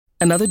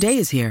Another day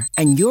is here,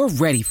 and you're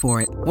ready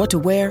for it. What to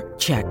wear?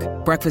 Check.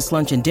 Breakfast,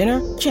 lunch, and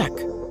dinner? Check.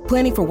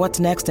 Planning for what's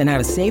next and how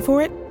to save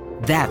for it?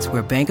 That's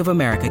where Bank of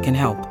America can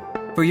help.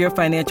 For your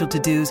financial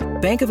to-dos,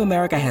 Bank of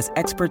America has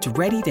experts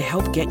ready to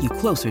help get you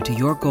closer to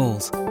your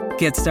goals.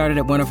 Get started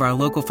at one of our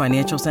local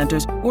financial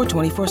centers or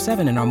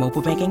 24/7 in our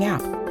mobile banking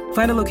app.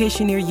 Find a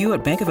location near you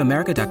at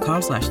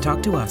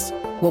bankofamerica.com/talktous.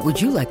 What would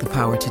you like the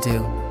power to do?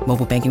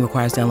 Mobile banking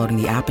requires downloading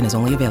the app and is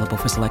only available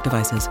for select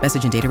devices.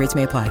 Message and data rates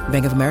may apply.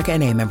 Bank of America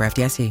N.A., member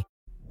FDIC.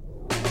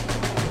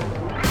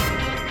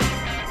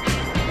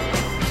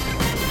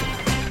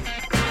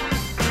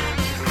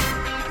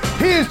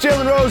 He is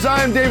Jalen Rose.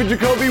 I am David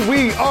Jacoby.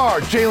 We are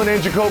Jalen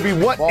and Jacoby.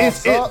 What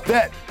is it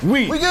that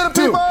we get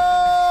do? people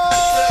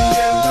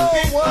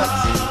what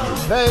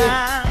they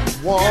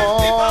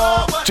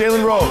want.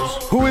 Jalen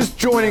Rose, who is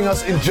joining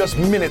us in just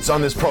minutes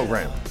on this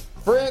program.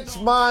 French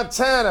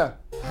Montana,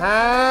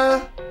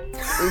 huh?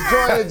 He's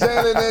joining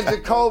Jalen and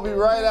Jacoby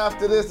right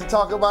after this to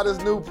talk about his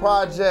new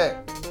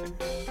project.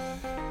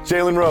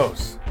 Jalen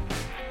Rose,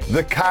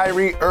 the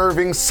Kyrie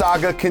Irving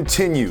saga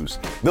continues.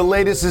 The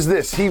latest is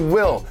this: he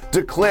will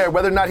declare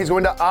whether or not he's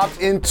going to opt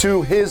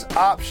into his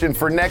option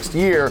for next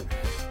year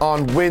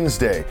on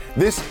Wednesday.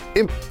 This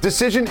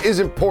decision is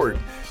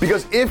important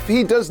because if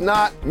he does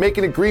not make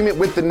an agreement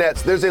with the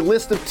Nets, there's a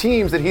list of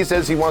teams that he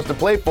says he wants to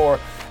play for.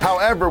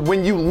 However,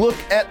 when you look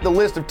at the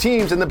list of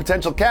teams and the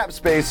potential cap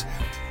space,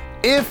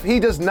 if he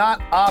does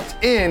not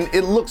opt in,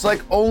 it looks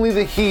like only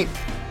the Heat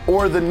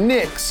or the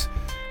Knicks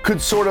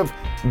could sort of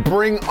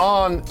bring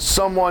on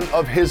someone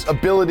of his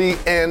ability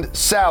and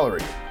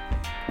salary.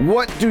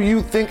 What do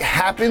you think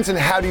happens, and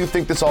how do you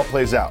think this all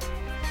plays out?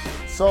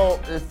 So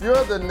if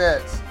you're the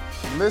Nets,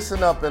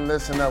 listen up and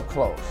listen up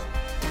close.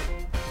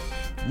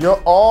 You're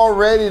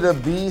already the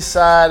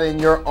B-side in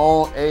your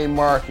own A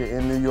market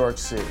in New York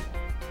City.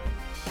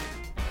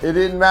 It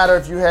didn't matter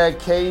if you had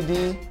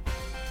KD,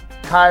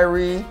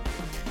 Kyrie,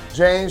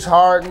 James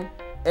Harden,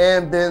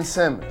 and Ben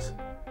Simmons.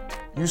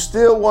 You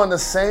still won the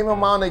same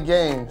amount of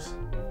games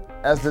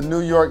as the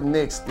New York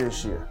Knicks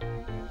this year.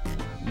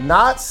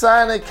 Not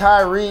signing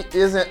Kyrie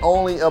isn't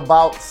only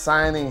about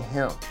signing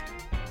him.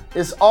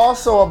 It's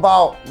also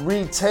about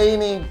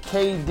retaining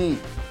KD.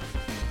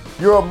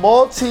 You're a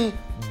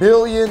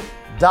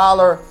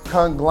multi-billion-dollar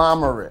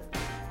conglomerate.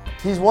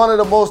 He's one of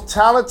the most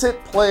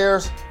talented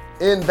players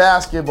in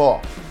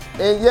basketball.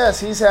 And yes,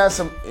 he's had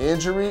some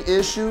injury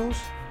issues.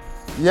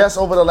 Yes,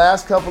 over the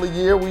last couple of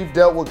years, we've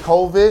dealt with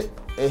COVID,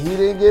 and he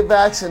didn't get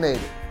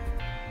vaccinated.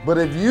 But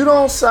if you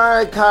don't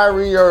sign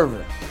Kyrie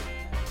Irving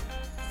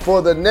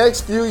for the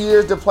next few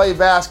years to play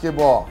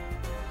basketball,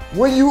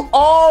 when you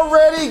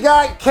already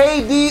got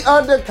KD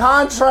under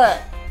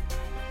contract,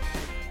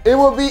 it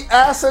would be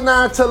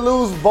asinine to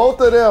lose both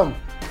of them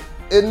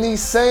in the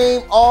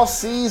same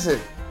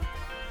offseason.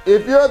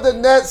 If you're the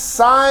Nets,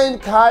 sign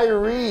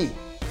Kyrie.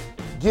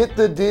 Get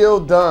the deal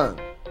done.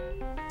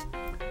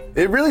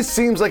 It really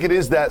seems like it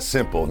is that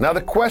simple. Now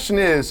the question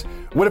is,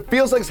 what it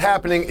feels like is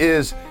happening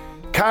is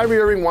Kyrie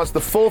Irving wants the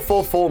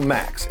full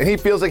max, and he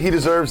feels like he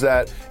deserves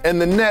that. And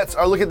the Nets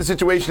are looking at the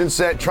situation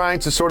and trying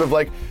to sort of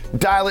like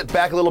dial it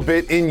back a little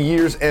bit in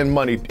years and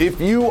money. If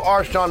you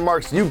are Sean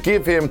Marks, you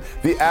give him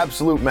the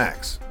absolute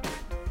max.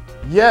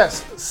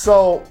 Yes,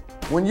 so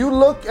when you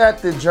look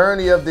at the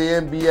journey of the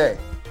NBA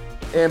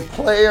and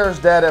players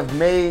that have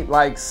made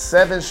like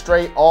 7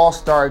 straight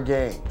All-Star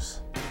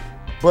games,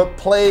 but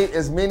played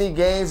as many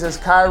games as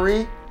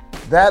Kyrie,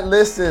 that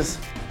list is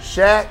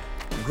Shaq,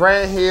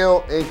 Grant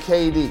Hill, and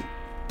KD.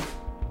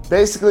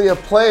 Basically, of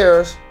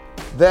players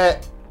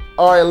that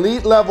are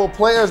elite level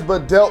players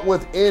but dealt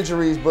with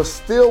injuries but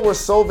still were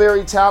so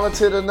very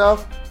talented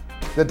enough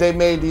that they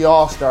made the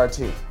All-Star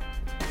team.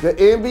 The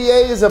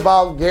NBA is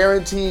about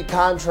guaranteed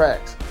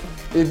contracts.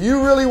 If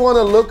you really want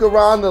to look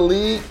around the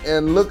league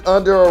and look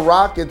under a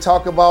rock and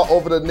talk about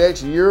over the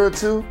next year or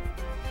two,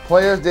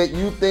 players that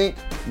you think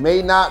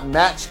may not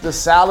match the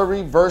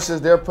salary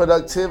versus their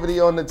productivity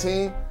on the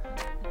team,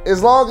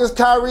 as long as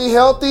Kyrie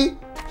healthy,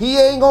 he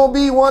ain't gonna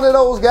be one of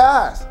those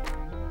guys.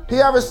 He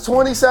averaged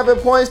 27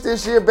 points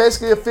this year,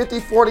 basically a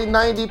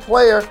 50-40-90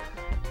 player,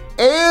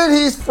 and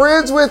he's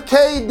friends with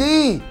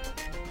KD.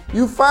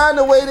 You find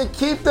a way to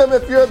keep them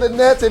if you're the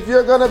Nets, if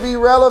you're gonna be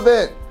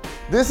relevant.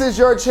 This is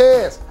your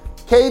chance.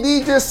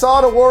 KD just saw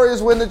the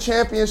Warriors win the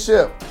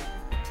championship.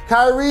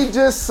 Kyrie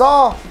just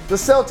saw the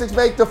Celtics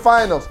make the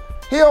finals.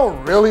 He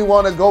don't really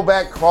want to go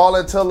back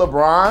crawling to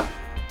LeBron.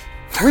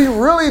 We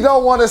really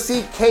don't want to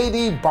see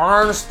KD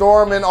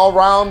barnstorming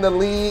around the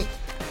league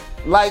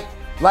like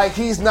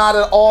he's not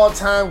an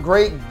all-time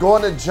great,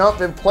 going to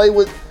jump and play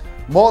with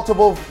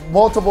multiple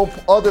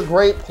other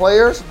great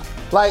players.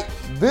 Like,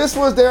 this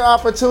was their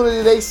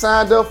opportunity they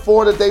signed up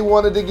for, that they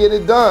wanted to get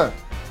it done.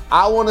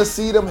 I want to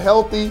see them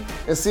healthy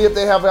and see if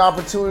they have an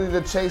opportunity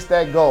to chase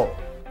that goal.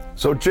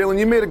 So, Jalen,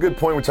 you made a good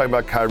point when talking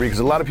about Kyrie, because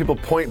a lot of people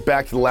point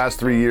back to the last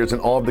 3 years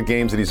and all of the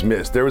games that he's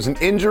missed. There was an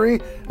injury,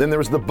 then there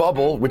was the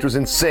bubble, which was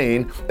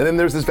insane, and then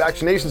there's this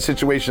vaccination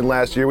situation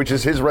last year, which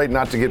is his right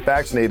not to get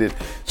vaccinated.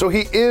 So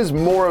he is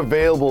more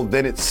available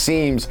than it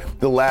seems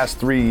the last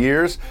 3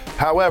 years.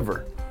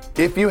 However,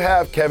 if you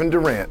have Kevin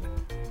Durant,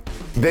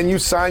 then you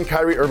sign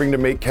Kyrie Irving to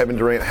make Kevin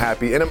Durant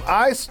happy. And am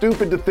I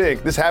stupid to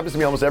think, this happens to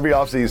me almost every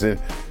offseason,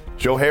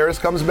 Joe Harris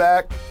comes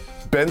back,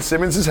 Ben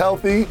Simmons is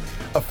healthy,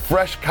 a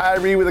fresh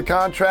Kyrie with a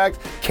contract,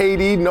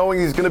 KD knowing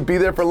he's going to be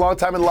there for a long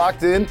time and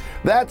locked in.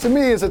 That, to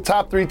me, is a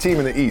top 3 team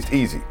in the East.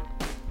 Easy.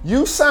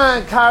 You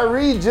signed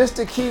Kyrie just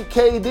to keep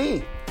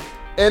KD.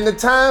 And the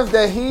times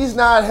that he's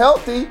not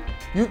healthy,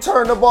 you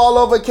turn the ball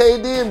over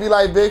KD and be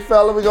like, big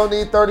fella, we're going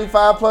to need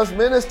 35-plus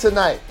minutes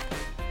tonight.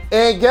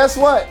 And guess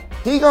what?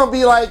 He going to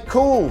be like,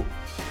 cool.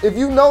 If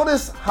you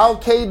notice how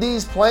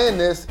KD's playing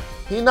this,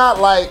 he not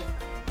like,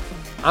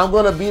 I'm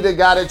going to be the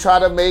guy that try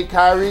to make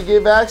Kyrie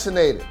get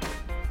vaccinated.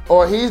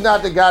 Or he's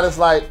not the guy that's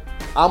like,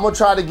 I'm going to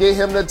try to get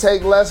him to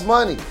take less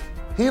money.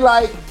 He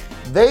like,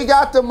 they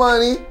got the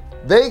money.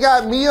 They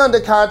got me under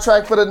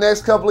contract for the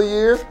next couple of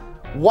years.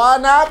 Why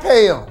not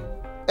pay him?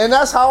 And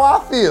that's how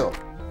I feel.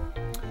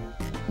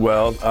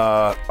 Well,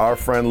 our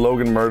friend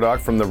Logan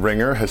Murdoch from The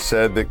Ringer has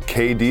said that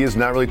KD is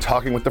not really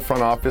talking with the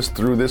front office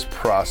through this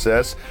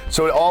process.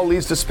 So it all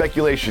leads to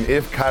speculation.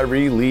 If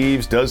Kyrie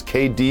leaves, does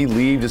KD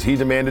leave? Does he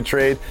demand a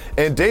trade?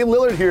 And Dame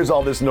Lillard hears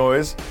all this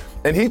noise,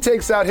 and he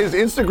takes out his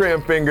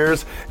Instagram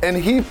fingers, and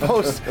he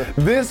posts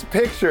this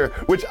picture,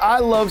 which I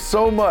love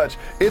so much.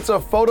 It's a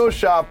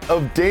Photoshop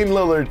of Dame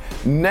Lillard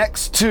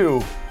next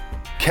to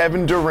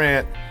Kevin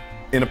Durant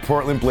in a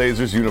Portland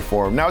Blazers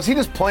uniform. Now, is he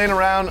just playing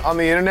around on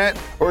the internet,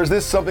 or is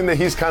this something that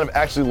he's kind of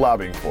actually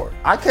lobbying for?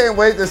 I can't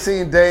wait to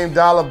see Dame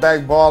Dollar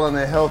back balling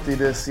and healthy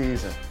this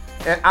season.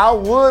 And I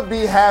would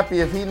be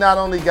happy if he not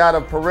only got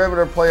a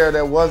perimeter player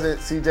that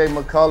wasn't CJ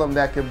McCollum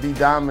that could be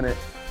dominant,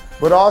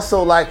 but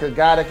also like a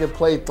guy that could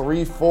play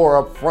 3-4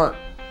 up front.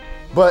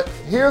 But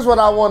here's what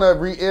I want to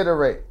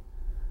reiterate.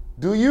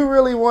 Do you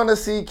really want to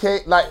see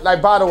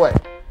like by the way,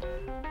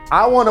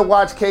 I want to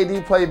watch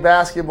KD play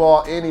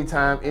basketball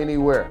anytime,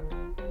 anywhere.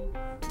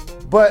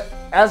 But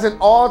as an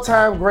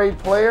all-time great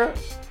player,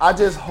 I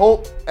just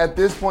hope at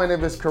this point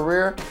of his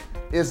career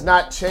is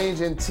not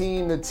changing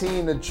team to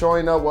team to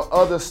join up with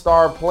other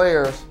star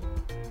players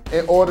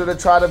in order to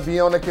try to be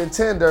on a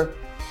contender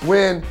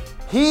when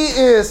he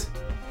is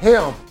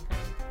him.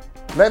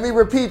 Let me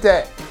repeat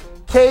that.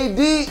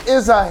 KD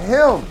is a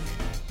him.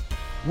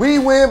 We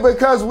win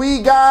because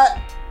we got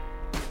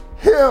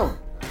him.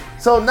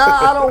 So now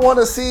I don't want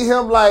to see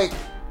him like,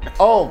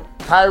 oh,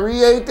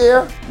 Kyrie ain't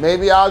there.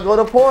 Maybe I'll go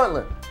to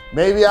Portland.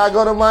 Maybe I'll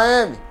go to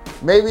Miami.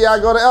 Maybe I'll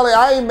go to LA.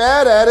 I ain't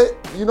mad at it.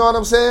 You know what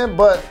I'm saying?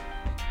 But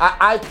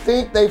I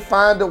think they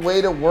find a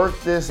way to work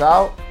this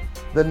out.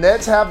 The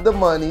Nets have the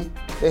money.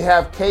 They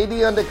have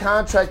KD under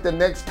contract the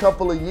next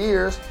couple of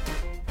years.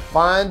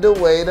 Find a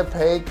way to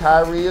pay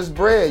Kyrie his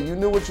bread. You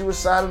knew what you were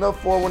signing up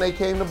for when they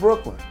came to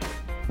Brooklyn.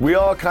 We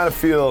all kind of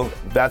feel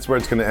that's where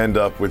it's going to end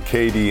up with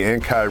KD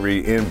and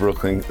Kyrie in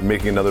Brooklyn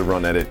making another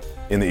run at it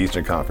in the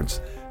Eastern Conference.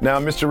 Now,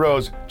 Mr.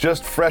 Rose,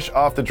 just fresh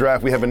off the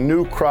draft, we have a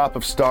new crop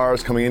of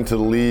stars coming into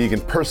the league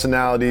and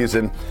personalities,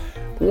 and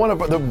one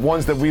of the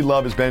ones that we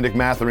love is Bennedict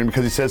Mathurin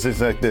because he says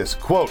things like this,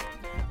 quote,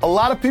 a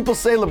lot of people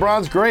say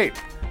LeBron's great.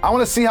 I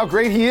want to see how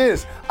great he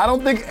is. I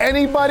don't think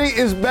anybody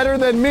is better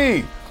than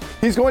me.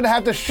 He's going to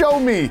have to show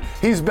me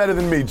he's better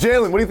than me.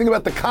 Jalen, what do you think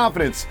about the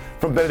confidence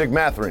from Bennedict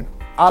Mathurin?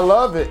 I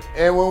love it.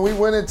 And when we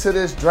went into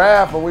this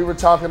draft and we were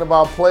talking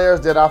about players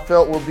that I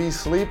felt would be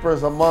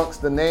sleepers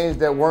amongst the names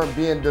that weren't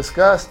being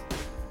discussed,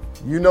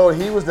 you know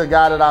he was the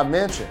guy that I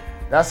mentioned.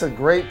 That's a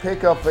great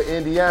pickup for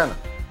Indiana.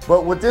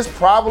 But what this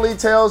probably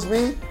tells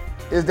me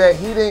is that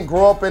he didn't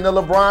grow up in the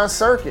LeBron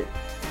circuit.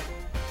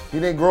 He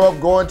didn't grow up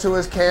going to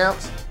his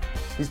camps.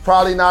 He's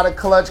probably not a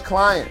Clutch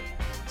client.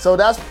 So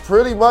that's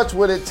pretty much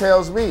what it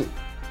tells me.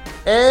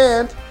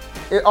 And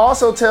it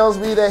also tells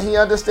me that he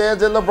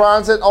understands that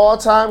LeBron's an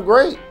all-time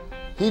great.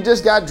 He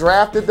just got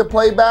drafted to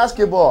play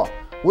basketball.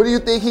 What do you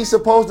think he's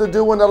supposed to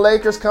do when the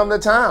Lakers come to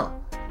town?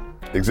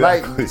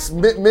 Exactly.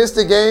 Like, miss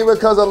the game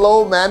because of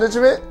load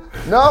management?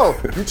 No,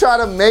 you try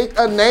to make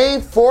a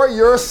name for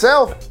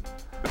yourself,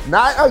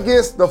 not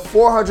against the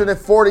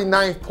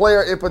 449th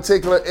player in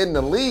particular in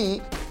the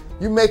league.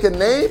 You make a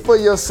name for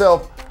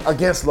yourself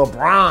against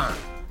LeBron.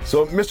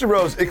 So, Mr.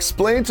 Rose,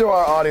 explain to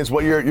our audience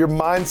what your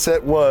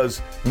mindset was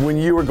when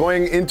you were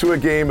going into a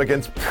game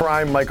against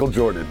prime Michael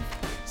Jordan.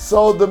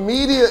 So the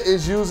media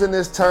is using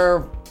this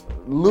term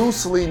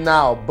loosely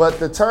now, but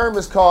the term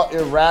is called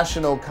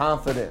irrational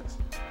confidence.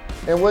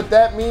 And what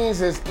that means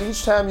is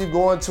each time you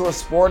go into a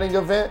sporting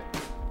event,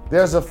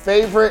 there's a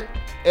favorite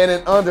and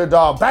an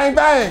underdog. Bang,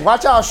 bang,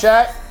 watch out,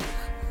 Shaq.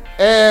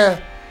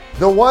 And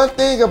the one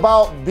thing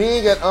about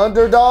being an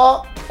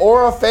underdog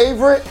or a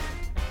favorite,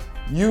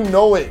 you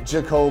know it,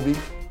 Jacoby.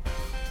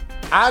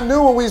 I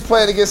knew when we was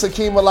playing against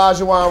Hakeem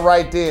Olajuwon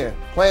right then,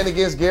 playing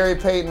against Gary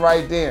Payton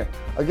right then,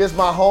 against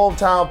my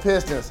hometown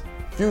Pistons,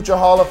 future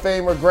Hall of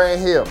Famer Grant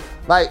Hill.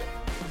 Like,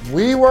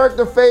 we weren't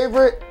the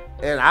favorite,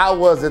 and I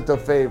wasn't the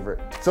favorite.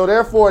 So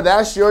therefore,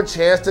 that's your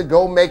chance to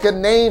go make a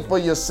name for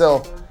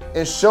yourself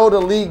and show the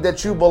league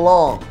that you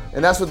belong.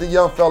 And that's what the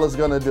young fella's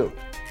gonna do.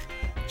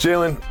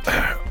 Jalen,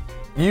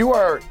 you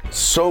are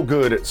so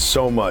good at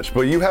so much,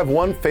 but you have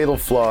one fatal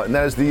flaw, and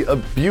that is the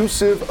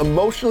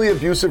emotionally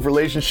abusive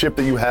relationship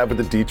that you have with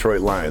the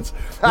Detroit Lions.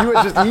 You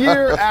are just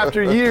year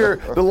after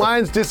year, the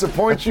Lions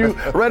disappoint you.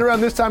 Right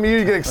around this time of year,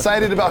 you get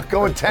excited about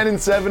going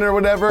 10-7 or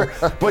whatever,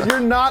 but you're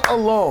not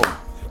alone.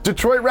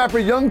 Detroit rapper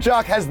Young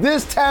Jock has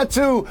this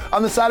tattoo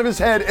on the side of his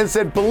head and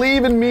said,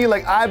 "Believe in me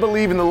like I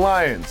believe in the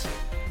Lions."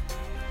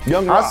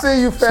 Young Rock. I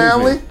see you,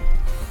 family.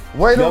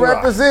 Way to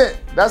represent.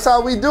 That's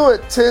how we do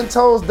it. 10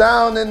 toes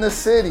down in the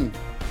city.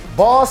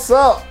 Boss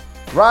up.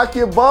 Rock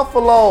your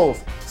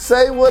Buffaloes.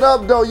 Say what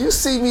up, though. You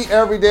see me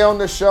every day on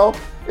the show.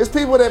 It's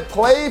people that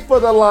play for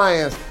the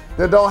Lions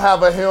that don't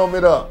have a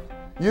helmet up.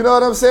 You know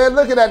what I'm saying?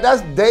 Look at that.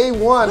 That's day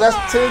one. That's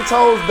 10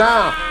 toes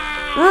down.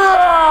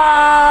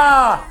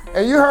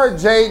 And you heard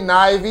Jaden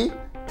Ivey.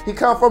 He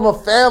come from a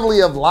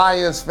family of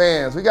Lions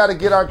fans. We got to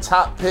get our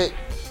top pick,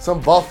 some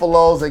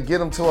Buffaloes, and get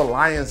them to a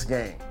Lions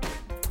game.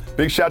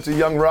 Big shout to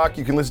Young Rock.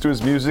 You can listen to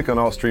his music on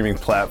all streaming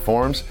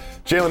platforms.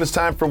 Jalen, it's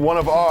time for one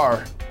of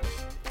our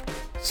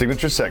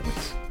signature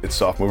segments. It's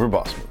Soft Move or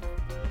Boss Move.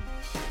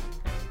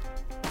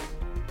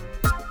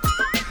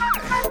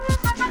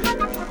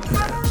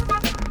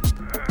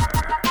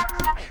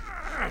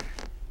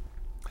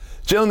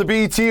 Jalen, the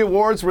BET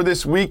Awards were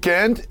this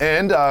weekend,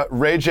 and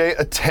Ray J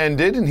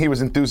attended, and he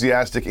was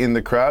enthusiastic in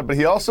the crowd, but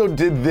he also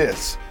did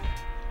this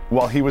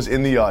while he was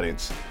in the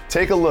audience.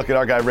 Take a look at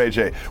our guy Ray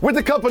J with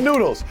the cup of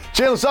noodles.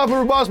 Jalen, Soft Move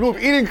or Boss Move,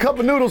 eating a cup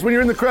of noodles when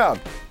you're in the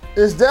crowd.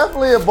 It's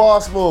definitely a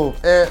boss move,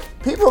 and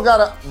people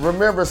gotta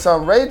remember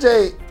something. Ray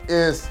J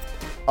is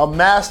a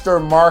master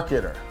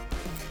marketer.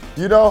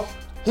 You know,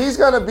 he's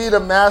gonna be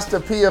the Master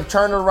P of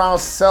turning around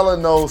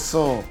selling those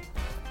soon.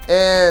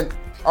 And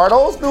are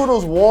those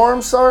noodles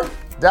warm, sir?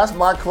 That's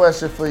my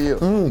question for you.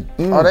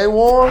 Are they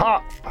warm?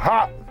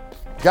 Hot.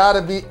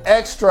 Gotta be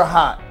extra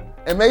hot.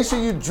 And make sure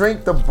you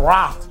drink the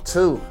broth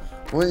too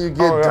when you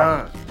get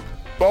done.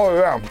 Oh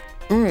yeah.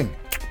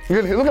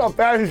 Look how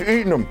fast he's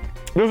eating them.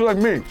 Just like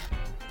me.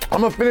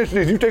 I'm gonna finish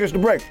these. You take us to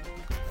break.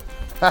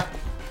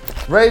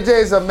 Ray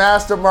J's a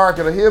master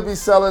marketer. He'll be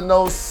selling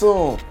those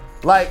soon.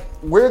 Like,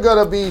 we're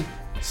gonna be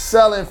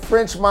selling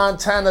French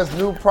Montana's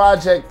new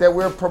project that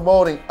we're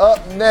promoting.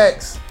 Up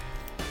next,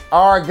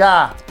 our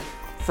guy,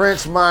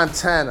 French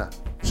Montana,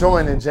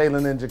 joining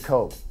Jalen and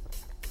Jacoby.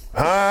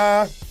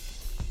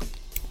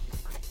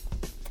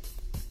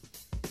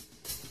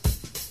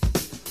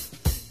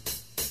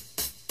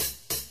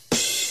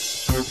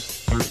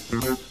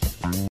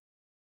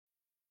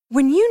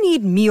 When you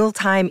need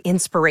mealtime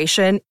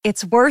inspiration,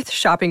 it's worth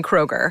shopping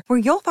Kroger, where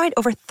you'll find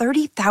over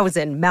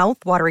 30,000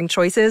 mouth-watering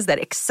choices that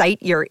excite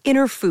your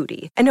inner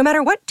foodie. And no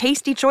matter what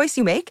tasty choice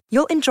you make,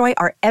 you'll enjoy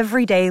our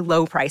everyday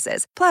low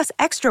prices, plus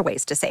extra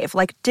ways to save,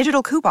 like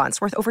digital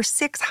coupons worth over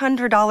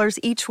 $600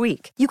 each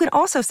week. You can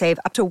also save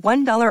up to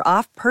 $1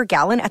 off per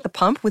gallon at the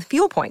pump with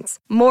fuel points.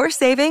 More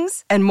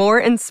savings and more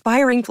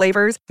inspiring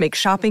flavors make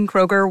shopping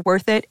Kroger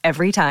worth it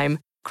every time.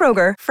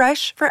 Kroger,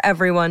 fresh for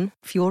everyone.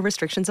 Fuel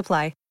restrictions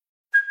apply.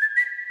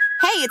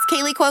 Hey, it's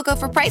Kaylee Cuoco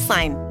for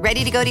Priceline.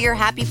 Ready to go to your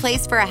happy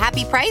place for a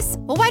happy price?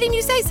 Well, why didn't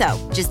you say so?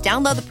 Just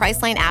download the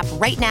Priceline app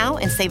right now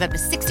and save up to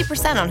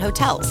 60% on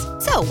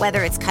hotels. So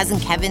whether it's Cousin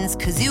Kevin's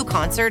Kazoo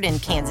Concert in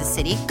Kansas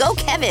City, go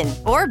Kevin,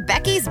 or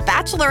Becky's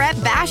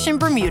Bachelorette Bash in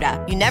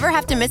Bermuda, you never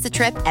have to miss a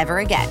trip ever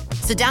again.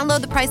 So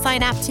download the Priceline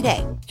app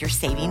today. Your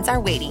savings are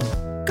waiting.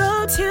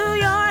 Go to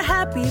your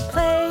happy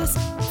place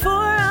for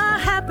a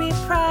happy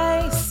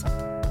price.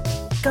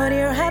 Go to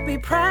your happy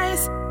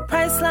price,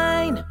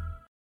 Priceline.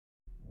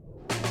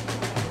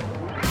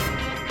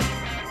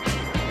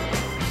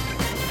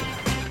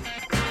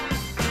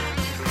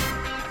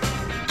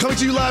 Coming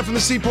to you live from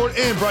the Seaport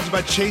and brought to you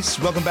by Chase.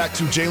 Welcome back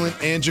to Jalen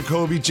and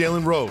Jacoby.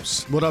 Jalen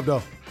Rose. What up,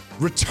 though?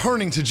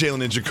 Returning to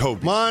Jalen and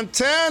Jacoby.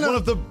 Montana. One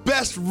of the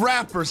best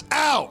rappers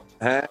out.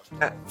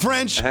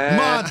 French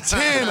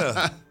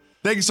Montana.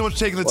 Thank you so much for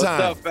taking the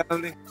time. What's up,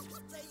 family?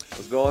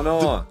 What's going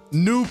on? The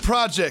new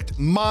project,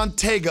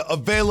 Montega,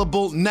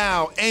 available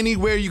now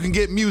anywhere you can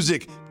get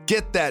music.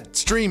 Get that,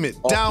 stream it,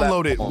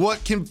 download it.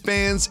 What can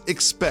fans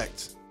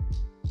expect?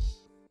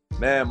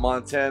 Man,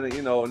 Montana,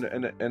 in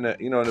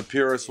the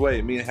purest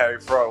way. Me and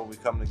Harry Fraud, when we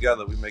come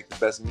together, we make the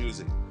best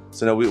music.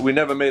 So we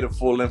never made a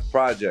full-length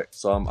project.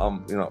 So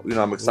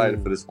I'm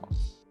excited for this one.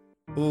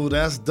 Ooh,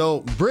 that's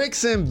dope.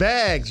 Bricks and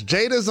Bags.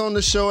 Jada's on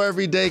the show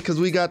every day because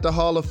we got the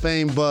Hall of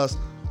Fame bus.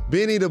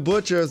 Benny the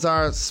Butcher is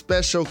our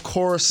special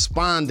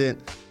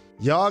correspondent.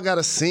 Y'all got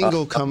a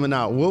single coming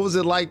out. What was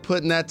it like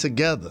putting that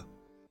together?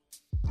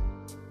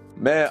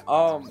 Man,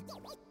 I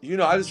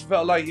just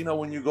felt like,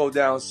 when you go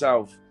down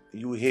south,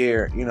 you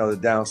hear, the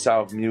down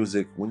south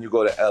music. When you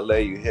go to LA,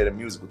 you hear the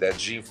music with that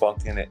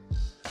G-funk in it.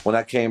 When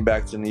I came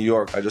back to New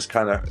York, I just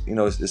kind of,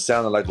 it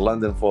sounded like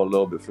London for a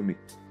little bit for me.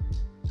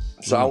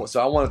 So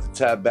I wanted to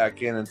tap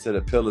back into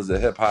the pillars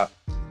of hip hop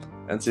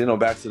and to,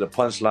 back to the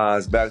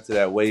punchlines, back to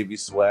that wavy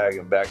swag,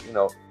 and back,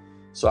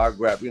 So I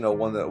grabbed,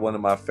 one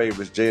of my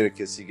favorites,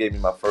 Jadakiss. He gave me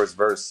my first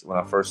verse when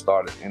I first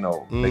started,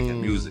 making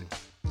music.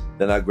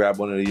 Then I grabbed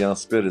one of the young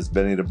spitters,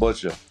 Benny the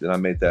Butcher. Then I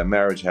made that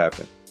marriage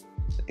happen,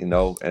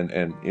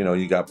 and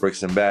you got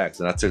Bricks and Bags.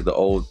 And I took the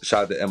old,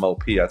 shout out to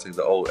MOP, I took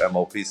the old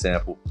MOP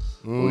sample.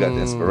 We got the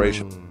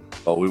inspiration.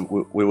 Oh,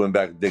 we went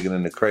back digging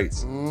in the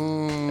crates.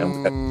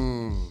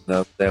 And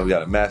we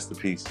got a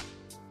masterpiece.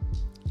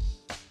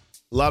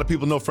 A lot of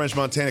people know French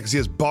Montana because he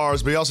has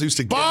bars, but he also used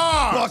to get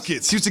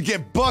buckets. He used to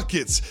get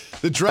buckets.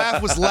 The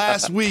draft was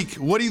last week.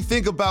 What do you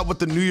think about what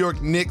the New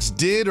York Knicks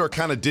did or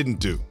kind of didn't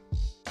do?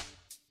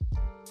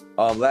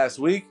 Last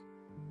week?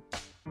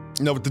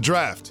 No, with the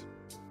draft.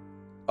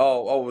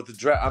 Oh, with the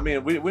draft. I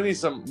mean, we need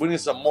some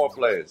more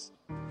players.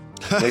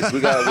 Knicks, we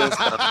gotta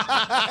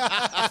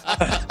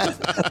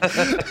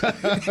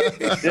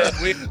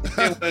win.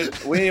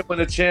 We ain't win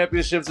the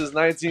championship since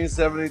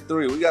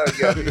 1973. We gotta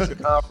get at least a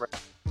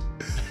conference.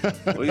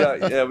 We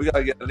gotta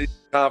get at least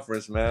a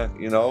conference, man.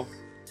 And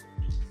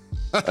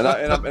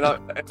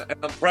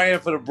I'm praying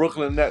for the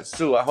Brooklyn Nets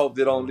too. I hope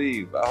they don't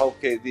leave. I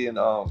hope KD and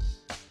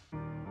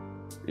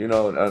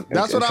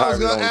That's what I was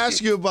gonna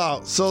ask you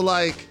about. So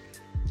the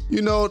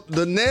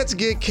Nets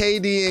get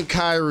KD and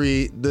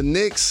Kyrie. The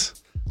Knicks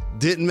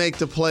didn't make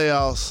the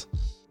playoffs.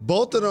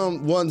 Both of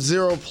them won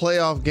 0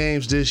 playoff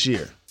games this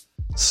year.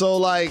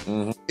 So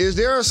is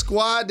there a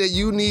squad that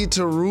you need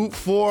to root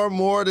for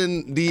more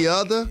than the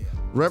other?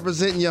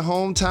 Representing your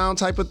hometown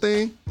type of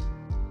thing?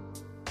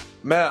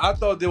 Man, I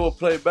thought they would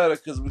play better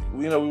because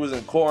we was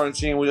in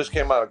quarantine. We just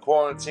came out of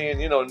quarantine.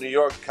 New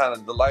York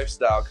the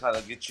lifestyle kind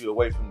of gets you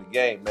away from the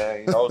game,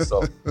 man.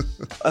 So.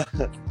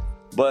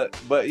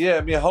 but yeah,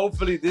 I mean,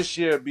 hopefully this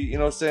year be. You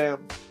know what I'm saying?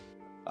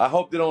 I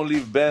hope they don't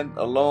leave Ben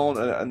alone,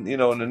 and in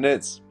the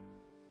Nets.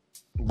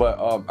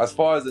 But as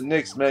far as the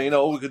Knicks, man,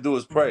 all we could do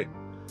is pray.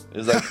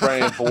 It's like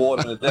praying for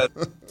water in the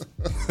desert.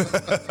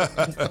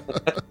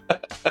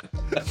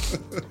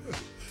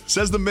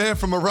 Says the man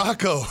from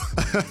Morocco.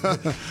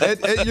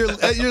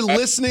 at your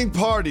listening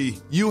party,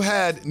 you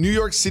had New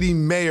York City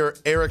Mayor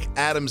Eric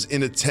Adams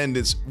in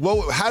attendance.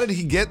 How did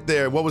he get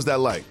there? What was that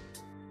like?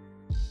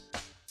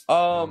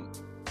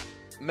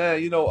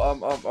 Man,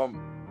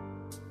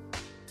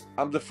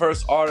 I'm the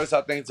first artist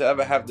I think to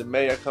ever have the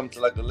mayor come to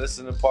a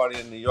listening party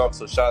in New York.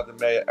 So shout out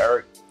to Mayor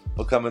Eric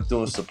for coming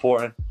through and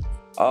supporting.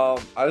 I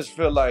just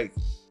feel like,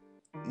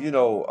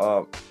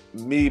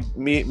 me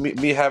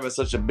having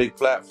such a big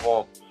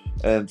platform.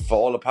 And for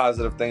all the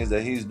positive things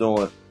that he's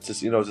doing to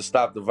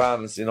stop the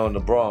violence, in the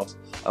Bronx,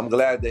 I'm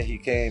glad that he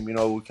came.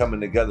 We're coming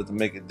together to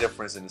make a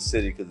difference in the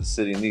city because the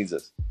city needs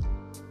us.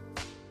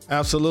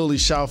 Absolutely.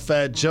 Shout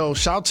Fat Joe.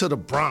 Shout to the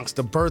Bronx,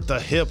 the birth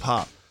of hip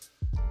hop.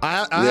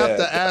 I have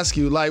to ask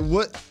you,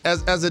 what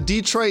as a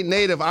Detroit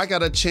native, I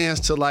got a chance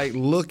to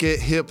look at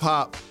hip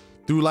hop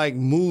through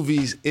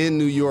movies in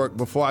New York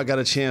before I got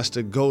a chance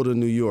to go to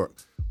New York.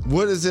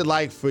 What is it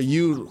like for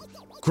you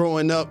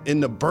growing up in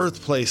the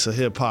birthplace of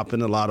hip-hop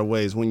in a lot of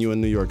ways when you're in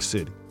New York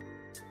City?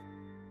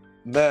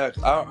 Man,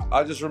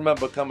 I just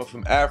remember coming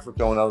from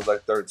Africa when I was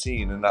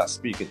 13 and not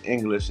speaking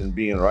English and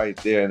being right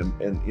there. And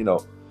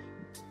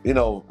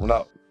when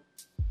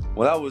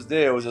I was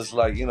there, it was just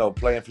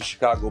playing for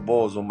Chicago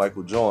Bulls when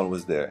Michael Jordan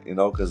was there,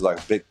 because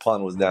Big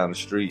Pun was down the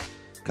street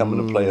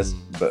coming to play us,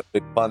 but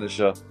Big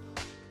Punisher,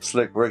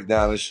 Slick Rick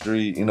down the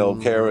street,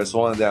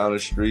 KRS-One down the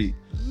street.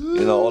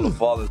 All the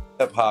fathers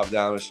hip hop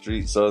down the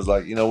street. So it's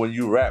when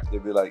you rap,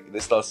 they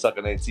start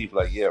sucking their teeth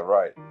yeah,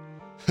 right.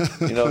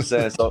 You know what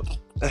I'm saying?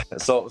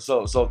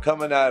 So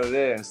coming out of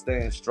there and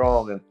staying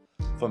strong and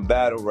from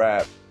battle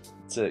rap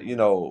to,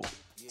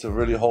 to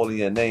really holding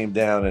your name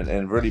down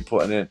and really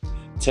putting in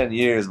 10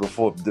 years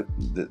before the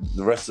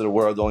rest of the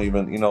world don't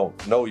even,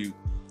 know you.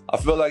 I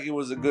feel like it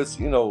was a good,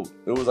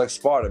 it was like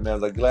Sparta, man. It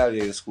was like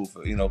gladiator school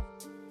for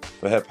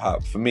hip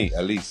hop, for me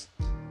at least.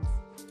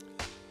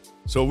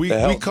 So we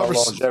cover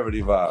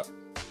longevity vibe.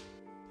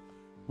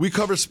 We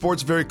cover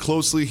sports very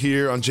closely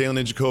here on Jalen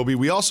and Jacoby.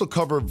 We also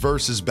cover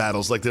versus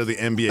battles like they're the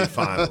NBA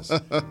Finals.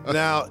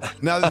 now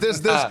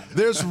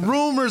there's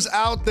rumors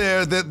out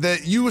there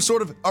that you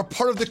sort of are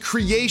part of the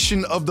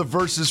creation of the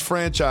versus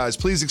franchise.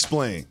 Please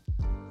explain.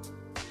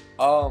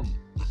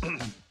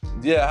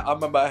 Yeah, I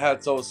remember I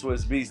had told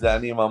Swiss Beats that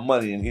I need my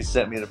money, and he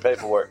sent me the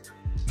paperwork.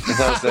 You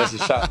know what I'm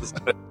saying? Shot this.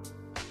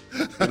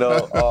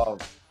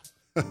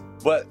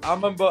 But I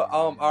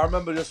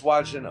remember just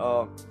watching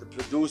the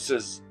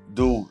producers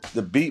do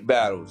the beat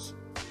battles,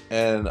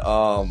 and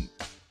I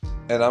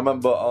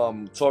remember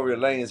Tory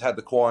Lanez had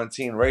the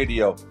quarantine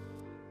radio,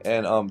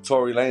 and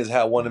Tory Lanez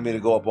had wanted me to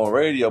go up on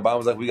radio, but I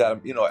was like, we gotta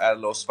add a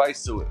little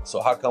spice to it.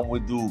 So how come we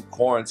do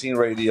quarantine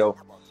radio,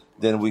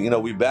 then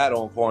we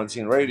battle on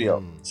quarantine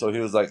radio? So he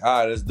was like, all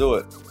right, let's do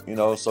it.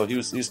 So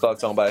he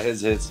started talking about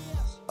his hits,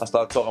 I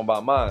started talking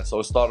about mine. So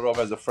it started off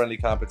as a friendly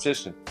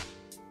competition.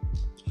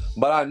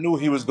 But I knew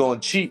he was going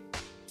to cheat.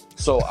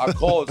 So I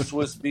called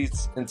Swiss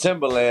Beats and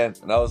Timberland,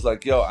 and I was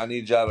like, yo, I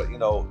need y'all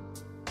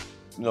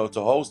to,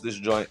 to host this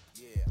joint.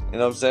 You know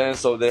what I'm saying?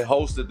 So they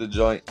hosted the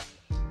joint.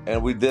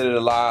 and we did it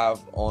live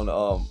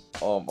on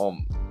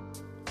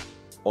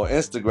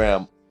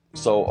Instagram.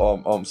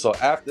 So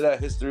after that,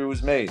 history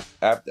was made.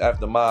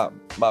 After my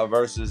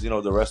verses,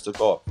 the rest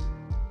took off.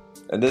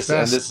 And this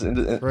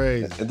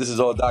is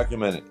all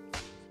documented.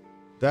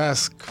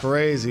 That's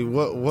crazy.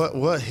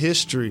 What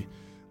history?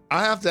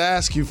 I have to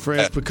ask you,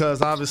 French,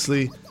 because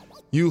obviously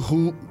you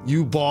hoop,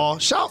 you ball.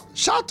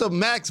 Shout to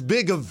Max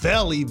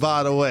Bigavelli,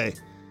 by the way.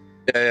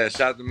 Yeah,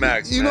 shout to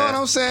Max. You know what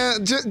I'm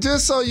saying?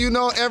 Just so you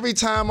know, every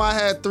time I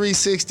had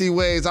 360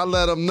 waves, I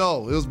let them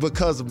know it was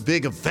because of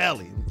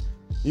Bigavelli.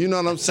 You know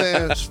what I'm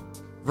saying?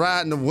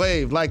 Riding the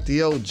wave like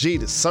the OG,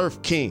 the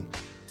Surf King.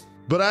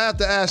 But I have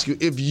to ask you,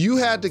 if you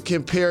had to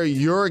compare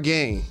your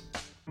game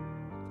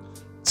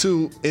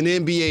to an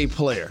NBA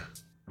player,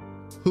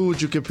 who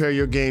would you compare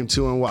your game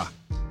to and why?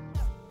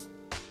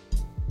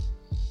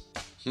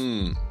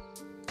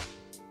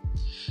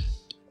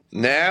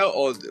 Now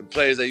or the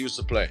players that used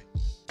to play?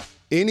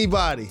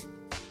 Anybody.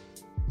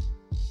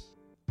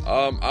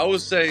 I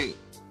would say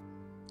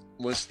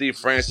when Steve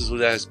Francis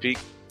was at his peak.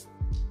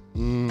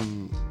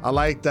 I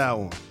like that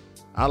one.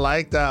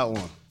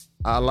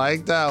 Yeah.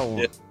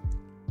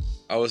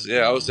 I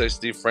would say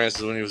Steve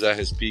Francis when he was at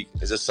his peak.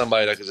 Is just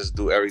somebody that could just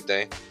do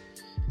everything.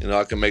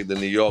 I can make the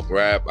New York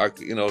rap.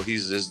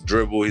 He's just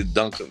dribble. He's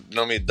dunking.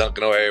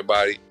 Dunking on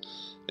everybody.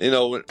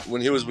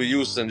 When he was with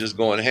Houston, just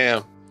going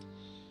ham.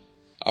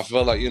 I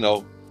felt like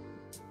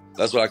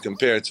that's what I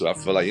compare it to. I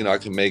feel like I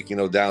can make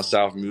down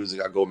south music.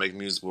 I go make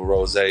music with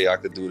Rose. I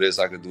could do this.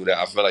 I could do that.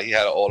 I feel like he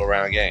had an all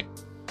around game.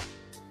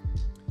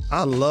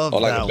 I love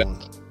that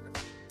one.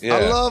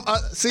 Yeah.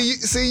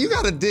 See, you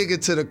got to dig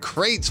into the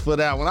crates for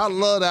that one. I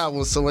love that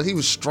one. So when he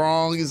was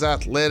strong, he's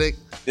athletic.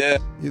 Yeah.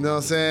 You know what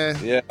I'm saying?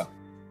 Yeah.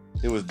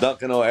 He was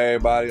dunking on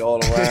everybody all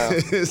around.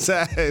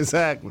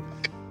 Exactly.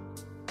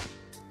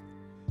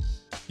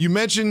 You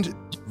mentioned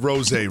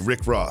Rose,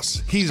 Rick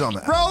Ross. He's on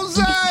the album. Rose!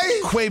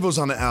 Quavo's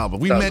on the album.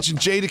 We mentioned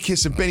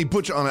Jadakiss and Benny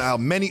Butcher on the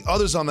album. Many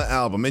others on the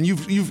album. And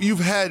you've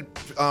had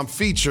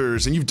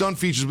features, and you've done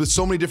features with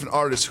so many different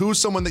artists. Who's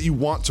someone that you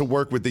want to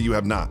work with that you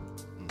have not?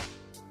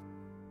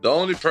 The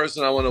only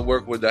person I want to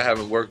work with that I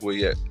haven't worked with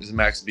yet is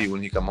Max B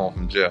when he come home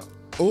from jail.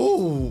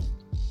 Ooh.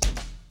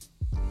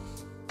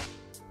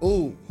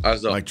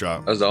 That's Mic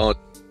drop. That's the only.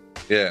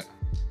 Yeah.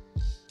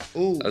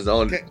 Ooh. That's the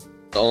only.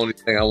 The only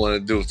thing I want to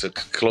do to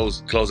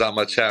close out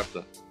my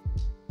chapter.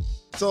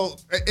 So,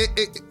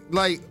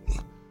 like,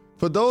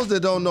 for those that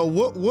don't know,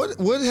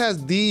 what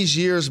has these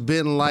years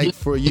been like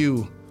for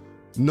you,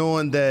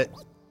 knowing that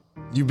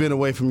you've been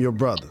away from your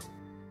brother?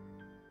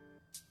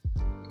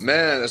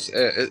 Man,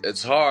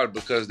 it's hard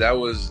because that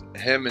was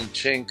him and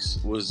Chinks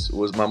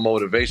was my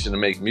motivation to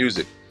make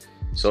music.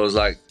 So it's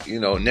like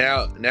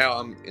now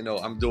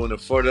I'm doing it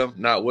for them,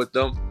 not with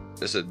them.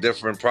 It's a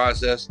different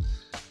process.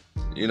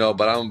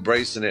 But I'm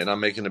embracing it and I'm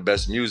making the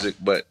best music.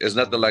 But it's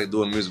nothing like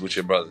doing music with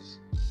your brothers.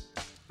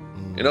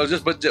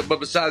 But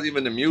besides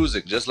even the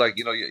music, just like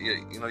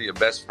your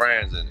best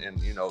friends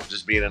and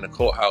just being in the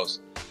courthouse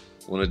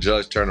when the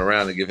judge turned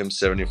around and give him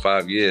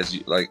 75 years,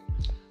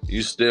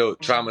 you still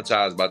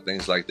traumatized by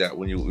things like that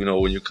when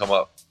you come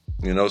up.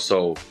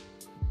 So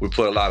we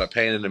put a lot of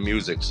pain in the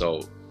music.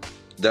 So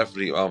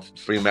definitely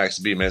free Max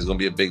B, man. It's gonna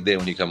be a big day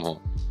when he come home.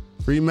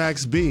 Free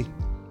Max B.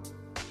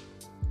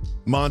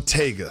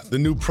 Montega, the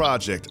new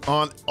project,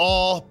 on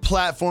all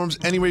platforms.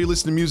 Anywhere you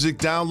listen to music,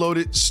 download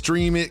it,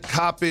 stream it,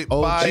 cop it,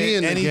 buy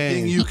it,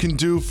 anything you can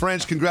do.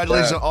 French,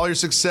 congratulations on all your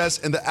success.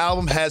 And the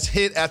album has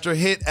hit after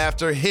hit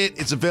after hit.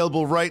 It's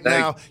available right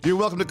now. You're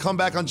welcome to come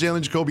back on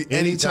Jalen Jacoby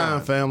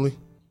anytime, family.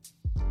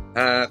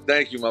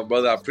 Thank you, my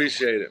brother. I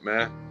appreciate it,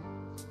 man.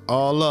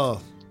 All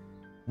love.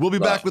 We'll be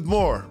back with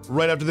more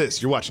right after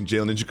this. You're watching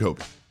Jalen and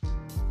Jacoby.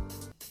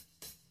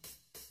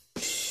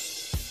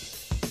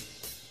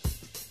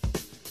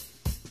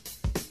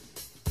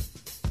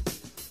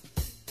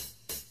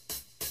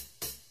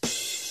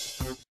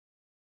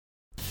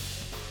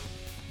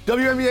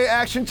 WNBA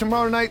action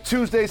tomorrow night,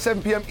 Tuesday,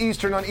 7 p.m.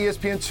 Eastern on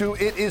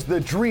ESPN2. It is the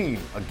Dream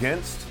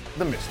against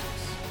the Mystics.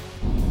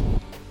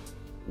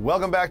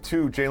 Welcome back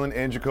to Jalen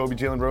and Jacoby.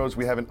 Jalen Rose,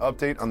 we have an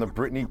update on the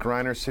Brittany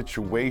Griner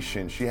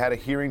situation. She had a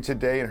hearing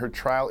today, and her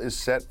trial is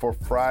set for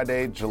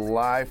Friday,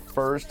 July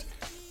 1st.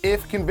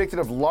 If convicted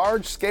of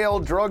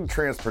large-scale drug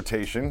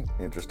transportation,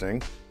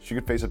 interesting, she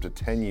could face up to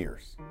 10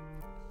 years.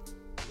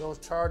 Those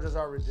charges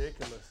are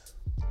ridiculous,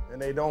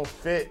 and they don't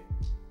fit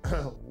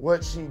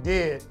what she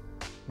did.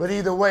 But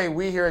either way,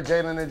 we here at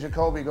Jalen and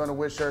Jacoby going to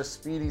wish her a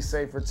speedy,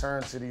 safe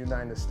return to the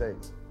United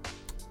States.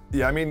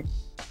 Yeah, I mean,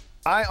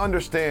 I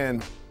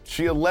understand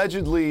she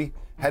allegedly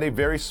had a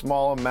very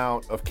small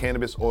amount of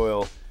cannabis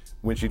oil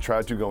when she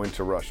tried to go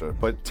into Russia.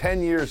 But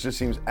 10 years just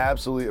seems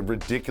absolutely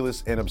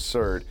ridiculous and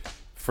absurd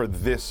for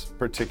this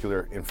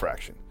particular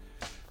infraction.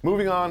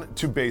 Moving on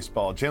to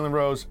baseball. Jalen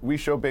Rose, we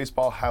show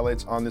baseball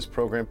highlights on this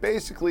program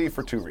basically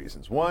for two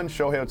reasons. One,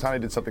 Shohei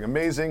Ohtani did something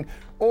amazing,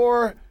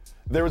 or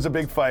there was a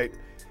big fight.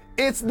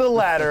 It's the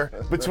latter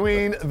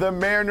between the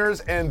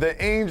Mariners and the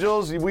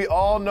Angels. We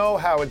all know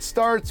how it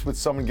starts with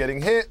someone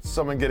getting hit,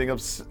 someone getting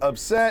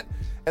upset,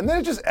 And then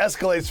it just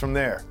escalates from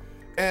there.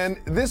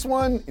 And this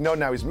one,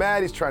 now he's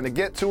mad, he's trying to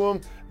get to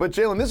him. But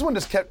Jalen, this one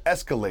just kept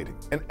escalating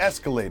and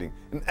escalating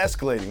and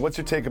escalating. What's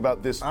your take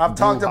about this? I've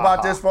talked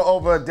about this for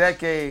over a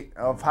decade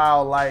of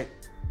how, like,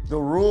 the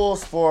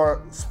rules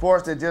for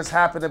sports that just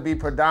happen to be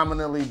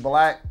predominantly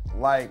black,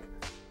 like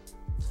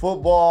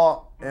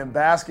football and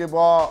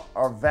basketball,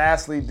 are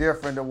vastly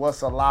different than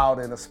what's allowed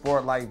in a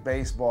sport like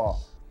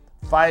baseball.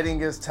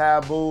 Fighting is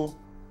taboo.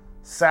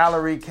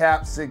 Salary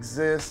caps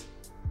exist.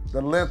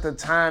 The length of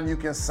time you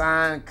can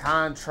sign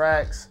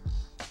contracts,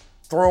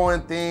 throwing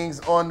things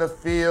on the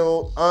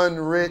field,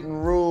 unwritten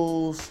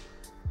rules.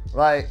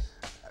 Like,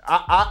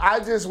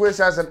 I just wish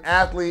as an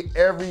athlete,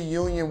 every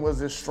union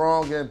was as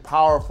strong and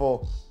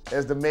powerful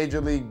as the Major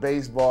League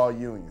Baseball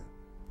union.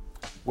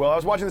 Well, I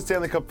was watching the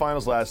Stanley Cup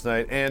Finals last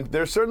night, and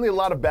there's certainly a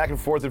lot of back and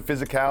forth and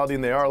physicality,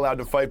 and they are allowed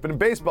to fight. But in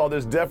baseball,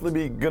 there's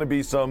definitely going to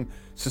be some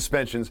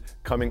suspensions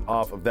coming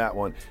off of that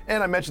one.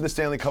 And I mentioned the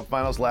Stanley Cup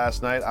Finals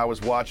last night. I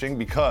was watching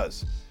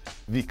because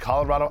the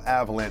Colorado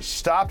Avalanche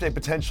stopped a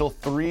potential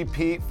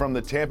three-peat from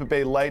the Tampa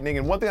Bay Lightning.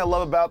 And one thing I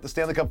love about the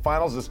Stanley Cup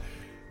Finals is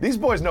these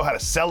boys know how to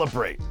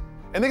celebrate,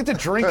 and they get to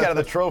drink out of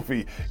the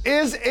trophy.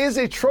 Is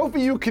a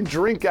trophy you can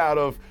drink out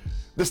of,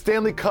 the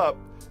Stanley Cup,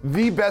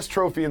 the best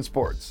trophy in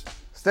sports?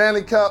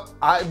 Stanley Cup,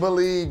 I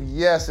believe,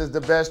 yes, is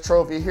the best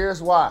trophy.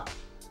 Here's why.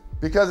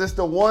 Because it's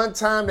the one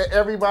time that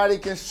everybody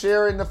can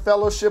share in the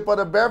fellowship of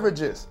the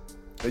beverages.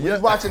 When you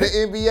was watching the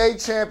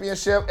NBA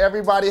championship,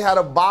 everybody had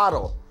a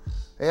bottle.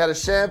 They had a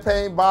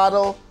champagne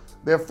bottle,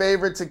 their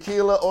favorite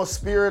tequila or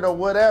spirit or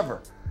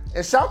whatever.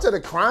 And shout out to the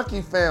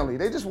Kroenke family.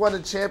 They just won the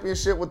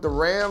championship with the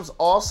Rams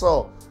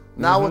also.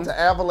 Now with the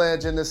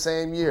Avalanche in the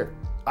same year.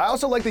 I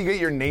also like that you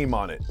get your name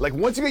on it. Like,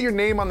 once you get your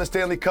name on the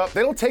Stanley Cup,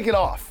 they don't take it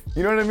off.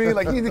 You know what I mean?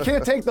 Like, you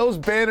can't take those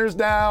banners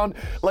down.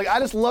 Like, I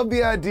just love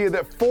the idea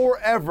that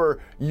forever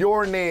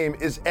your name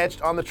is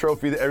etched on the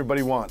trophy that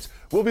everybody wants.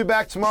 We'll be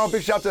back tomorrow.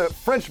 Big shout out to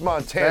French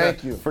Montana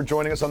for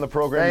joining us on the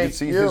program. You can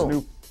see his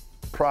new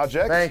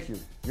project. Thank you.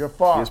 You're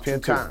far ESPN2, too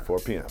kind. 4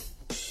 p.m.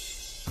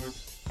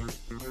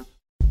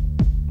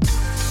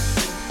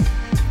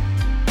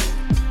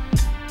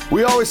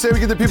 We always say we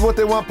give the people what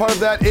they want. Part of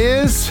that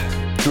is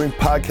doing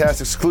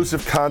podcast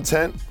exclusive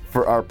content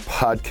for our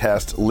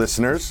podcast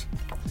listeners.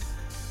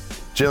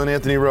 Jalen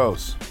Anthony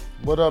Rose.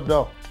 What up,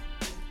 though?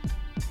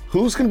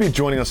 Who's going to be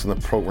joining us on the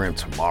program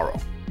tomorrow?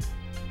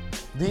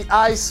 The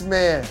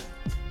Iceman,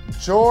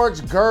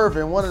 George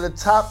Gervin, one of the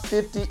top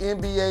 50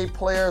 NBA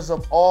players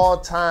of all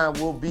time,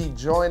 will be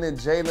joining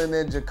Jalen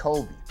and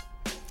Jacoby.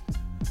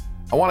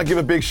 I want to give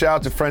a big shout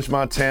out to French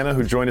Montana,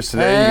 who joined us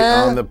today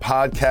on the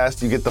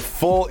podcast. You get the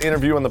full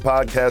interview on the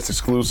podcast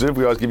exclusive.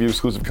 We always give you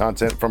exclusive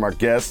content from our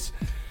guests.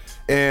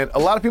 And a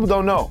lot of people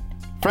don't know,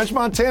 French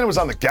Montana was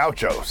on the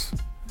Gauchos.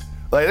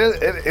 Like,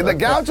 the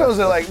Gauchos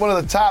are like one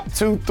of the top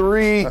 2,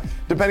 3,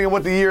 depending on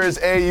what the year is,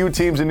 AAU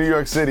teams in New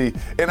York City.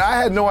 And I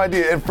had no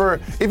idea.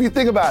 And if you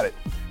think about it,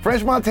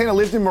 French Montana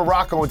lived in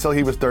Morocco until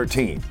he was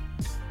 13.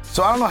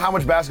 So I don't know how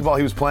much basketball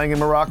he was playing in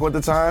Morocco at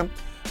the time.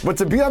 But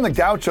to be on the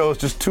Gauchos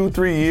just 2,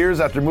 3 years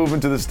after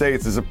moving to the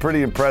States is a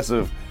pretty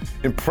impressive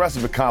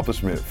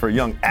accomplishment for a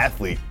young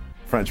athlete,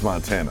 French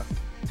Montana.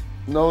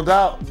 No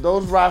doubt.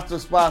 Those roster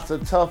spots are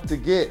tough to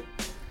get.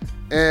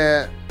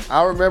 And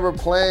I remember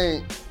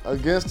playing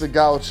against the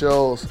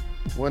Gauchos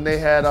when they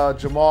had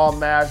Jamal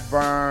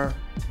Mashburn,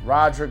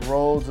 Roderick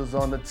Rhodes was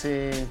on the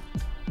team,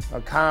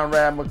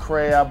 Conrad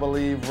McRae, I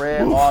believe,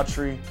 Red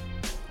Autry.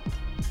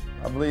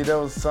 I believe there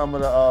was some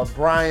of the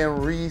Brian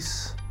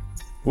Reese.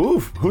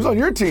 Woof. Who's on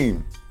your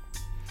team?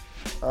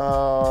 Who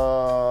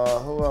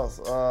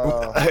else?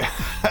 I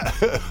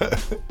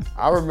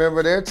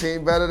remember their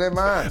team better than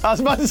mine. I was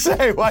about to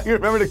say, why do you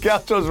remember the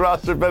Gauchos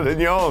roster better than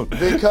your own?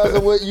 Because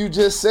of what you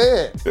just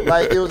said.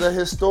 Like, it was a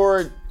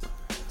historic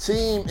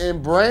team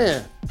and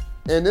brand.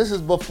 And this is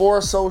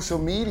before social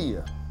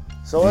media.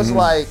 So it's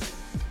like,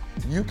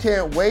 you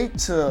can't wait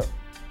to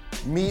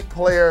meet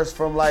players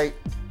from like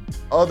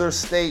other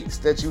states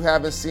that you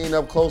haven't seen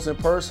up close and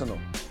personal.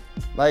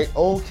 Like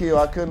Oak Hill,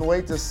 I couldn't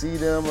wait to see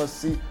them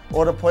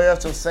or the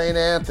players from St.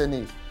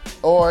 Anthony,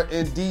 or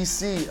in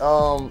DC,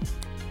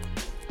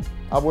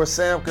 where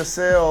Sam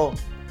Cassell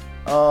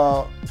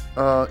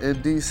in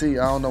DC.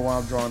 I don't know why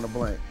I'm drawing the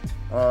blank.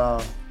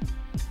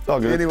 It's all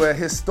good. Anyway,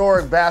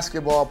 historic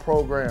basketball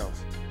programs.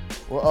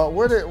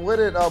 Where did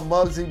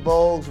Muggsy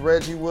Bogues,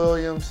 Reggie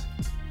Williams?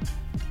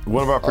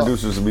 One of our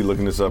producers will be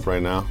looking this up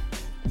right now.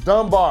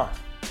 Dunbar.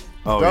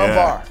 Oh, Dunbar.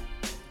 Yeah.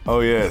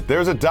 Oh yeah,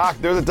 there's a doc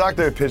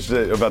that pitched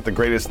it about the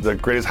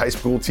greatest high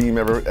school team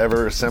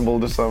ever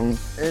assembled or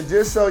something. And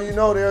just so you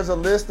know, there's a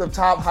list of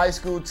top high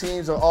school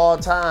teams of all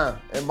time,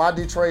 and my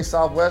Detroit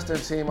Southwestern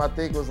team I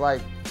think was like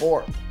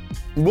 4th.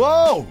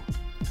 Whoa!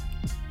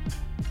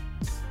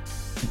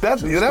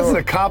 That's an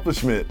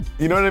accomplishment.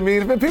 You know what I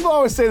mean? People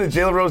always say that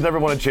Jalen Rose never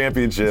won a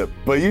championship,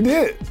 but you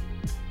did.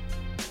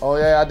 Oh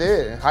yeah, I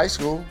did in high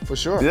school for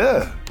sure.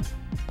 Yeah,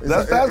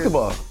 that's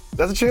basketball.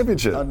 That's a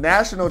championship. A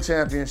national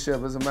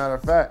championship, as a matter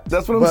of fact.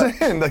 That's what I'm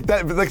saying. Like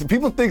that. Like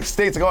people think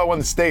states like, oh, I won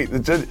the state,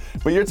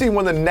 but your team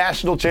won the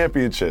national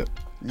championship.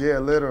 Yeah,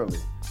 literally.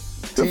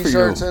 Good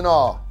T-shirts for you. and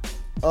all.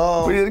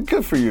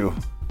 Good for you.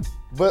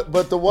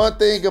 But the one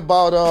thing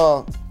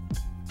about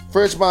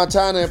French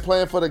Montana and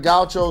playing for the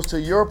Gauchos, to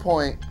your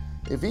point,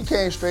 if he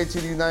came straight to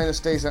the United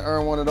States and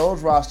earned one of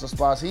those roster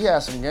spots, he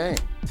has some game.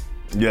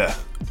 Yeah,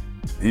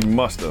 he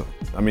must have.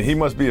 I mean, he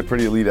must be a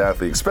pretty elite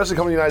athlete, especially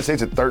coming to the United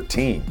States at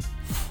 13.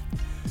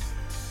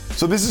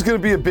 So this is going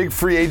to be a big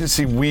free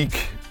agency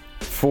week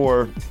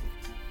for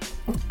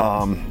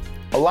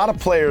a lot of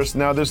players.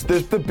 Now, there's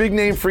the big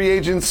name free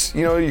agents.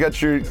 You know, you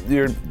got your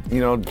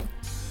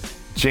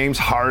James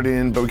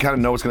Harden, but we kind of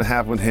know what's going to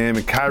happen with him.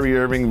 And Kyrie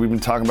Irving, we've been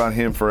talking about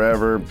him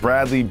forever.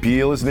 Bradley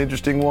Beal is an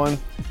interesting one.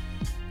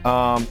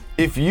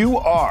 If you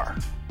are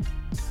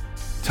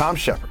Tom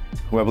Shepard,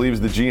 who I believe is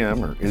the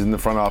GM or is in the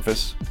front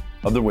office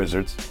of the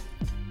Wizards,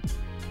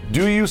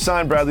 do you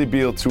sign Bradley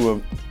Beal to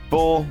a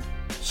full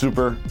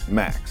super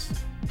max?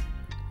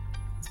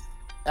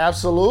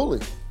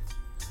 Absolutely.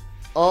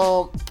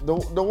 The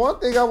one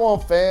thing I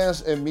want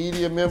fans and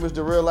media members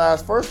to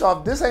realize, first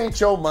off, this ain't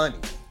your money.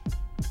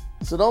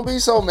 So don't be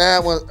so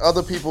mad when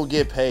other people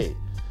get paid.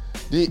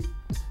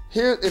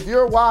 If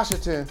you're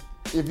Washington,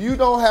 if you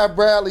don't have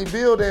Bradley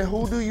Beal, then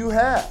who do you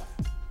have?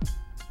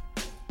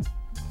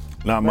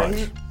 Not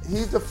much.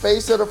 He's the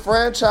face of the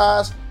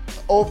franchise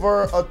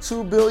over a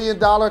 $2 billion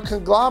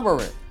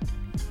conglomerate.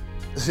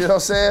 You know what I'm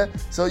saying?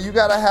 So you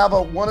got to have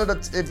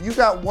if you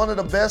got one of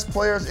the best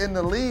players in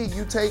the league,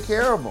 you take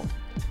care of him.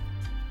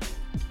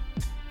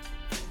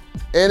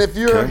 And if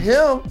you're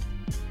him,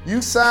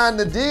 you sign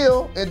the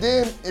deal, and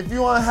then if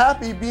you're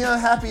unhappy, be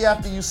unhappy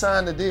after you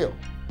sign the deal.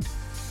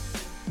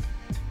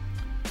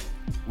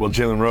 Well,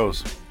 Jalen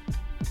Rose.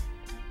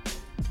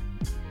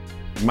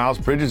 Miles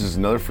Bridges is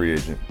another free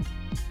agent.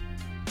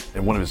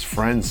 And one of his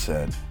friends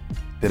said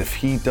that if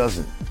he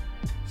doesn't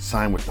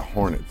sign with the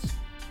Hornets,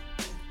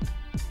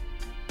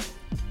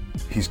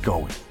 he's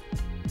going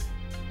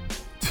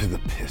to the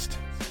Pistons.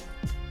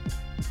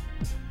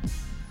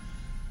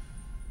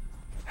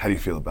 How do you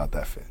feel about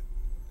that fit?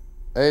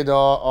 Hey,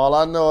 dog, all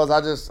I know is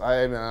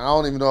I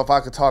don't even know if I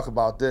could talk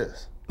about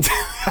this.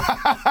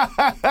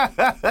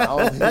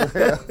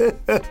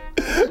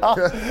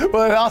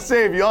 But I'll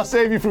save you. I'll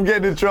save you from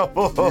getting in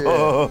trouble.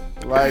 Yeah.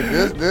 Like,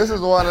 this is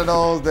one of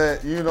those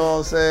that, you know what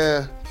I'm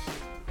saying?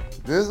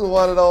 This is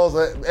one of those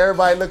that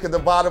everybody look at the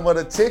bottom of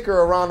the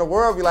ticker around the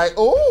world be like,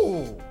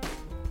 ooh.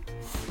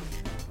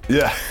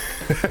 Yeah.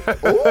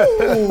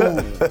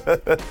 Ooh.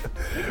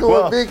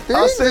 Doing big things.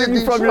 I'll save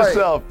you from Detroit.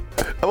 yourself.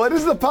 Well,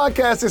 this is a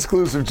podcast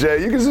exclusive,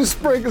 Jay. You can just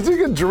sprinkle, you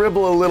can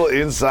dribble a little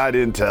inside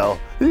intel.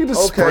 You can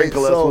just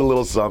sprinkle us with a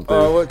little something.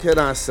 What can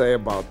I say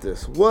about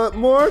this? What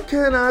more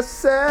can I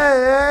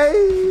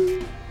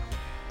say?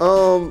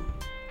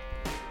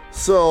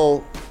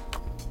 So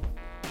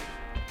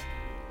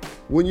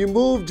when you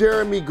move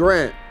Jeremy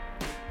Grant,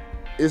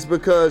 it's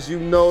because you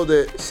know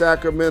that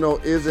Sacramento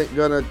isn't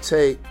gonna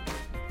take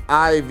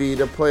Ivy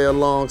to play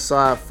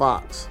alongside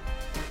Fox.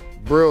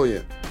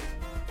 Brilliant.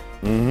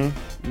 Mm-hmm.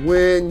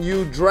 When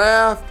you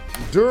draft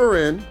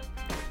Duren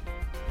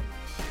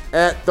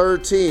at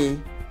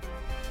 13,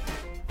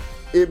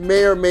 it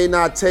may or may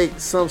not take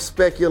some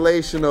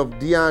speculation of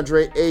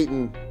DeAndre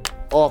Ayton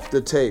off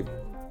the table.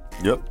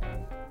 Yep.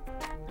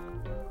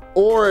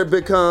 Or it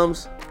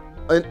becomes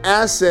an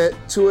asset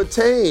to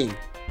attain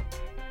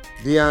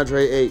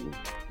DeAndre Ayton.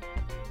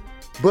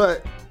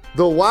 But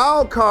the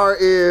wild card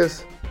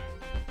is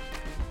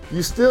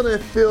you still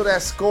didn't fill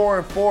that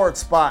scoring forward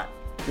spot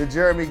that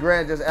Jeremy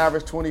Grant just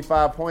averaged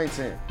 25 points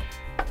in.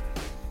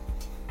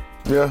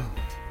 Yeah.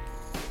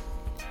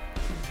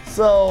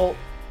 So,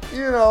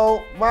 you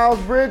know, Miles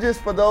Bridges,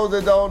 for those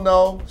that don't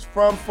know, is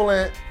from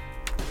Flint,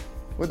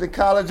 went to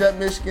college at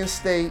Michigan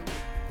State.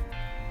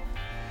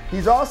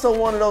 He's also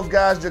one of those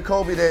guys,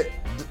 Jacoby, that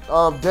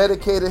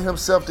dedicated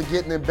himself to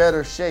getting in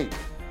better shape.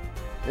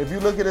 If you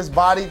look at his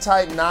body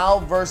type now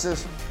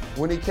versus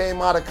when he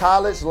came out of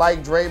college,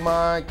 like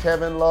Draymond,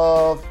 Kevin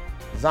Love,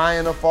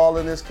 Zion will fall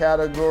in this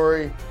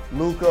category,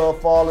 Luka will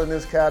fall in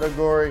this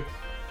category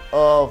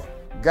of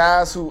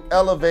guys who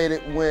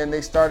elevated when they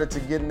started to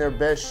get in their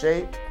best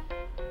shape.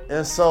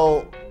 And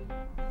so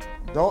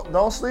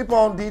don't sleep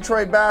on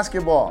Detroit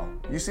basketball.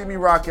 You see me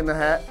rocking the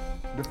hat,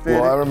 the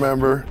fitted. Well, I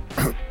remember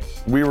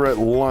we were at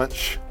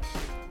lunch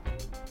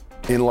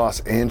in Los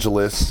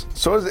Angeles.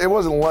 So it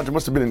wasn't lunch, it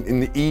must have been in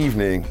the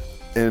evening,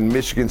 and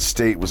Michigan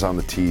State was on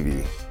the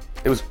TV.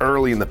 It was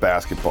early in the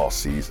basketball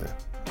season.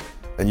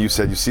 And you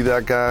said, you see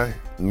that guy,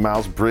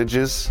 Miles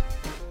Bridges?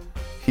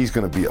 He's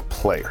gonna be a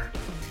player.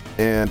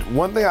 And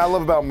one thing I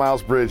love about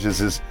Miles Bridges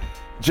is,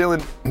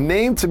 Jalen,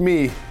 name to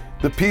me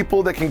the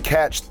people that can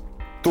catch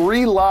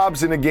 3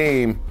 lobs in a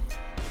game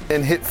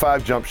and hit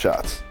 5 jump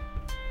shots.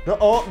 The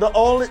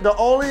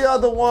only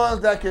other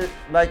ones that could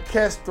like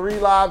catch 3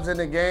 lobs in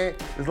the game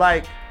is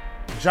like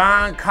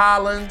John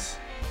Collins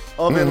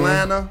of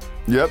Atlanta.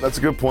 Yep, that's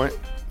a good point.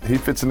 He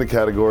fits in the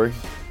category.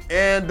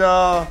 And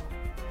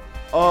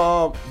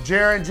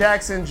Jaren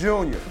Jackson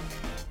Jr.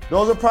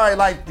 Those are probably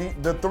like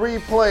the 3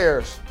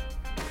 players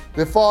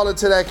that fall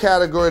into that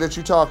category that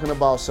you're talking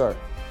about, sir.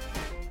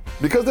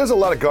 Because there's a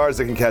lot of guards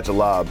that can catch a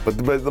lob, but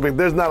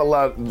there's not a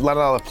lot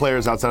of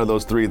players outside of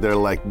those three that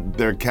are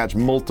they catch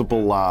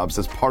multiple lobs.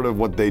 That's part of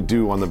what they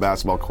do on the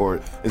basketball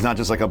court. It's not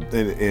just like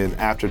an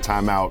after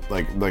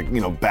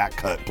timeout, back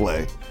cut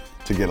play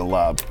to get a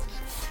lob.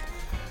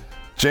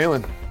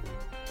 Jalen,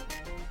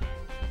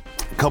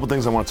 a couple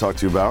things I want to talk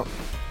to you about.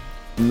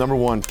 Number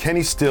one,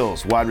 Kenny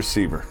Stills, wide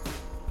receiver.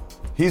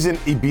 He's in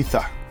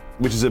Ibiza,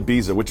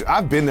 which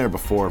I've been there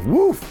before.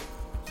 Woof.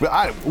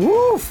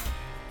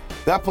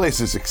 That place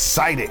is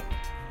exciting.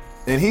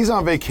 And he's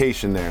on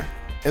vacation there.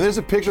 And there's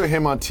a picture of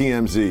him on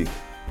TMZ.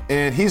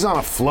 And he's on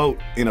a float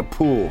in a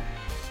pool.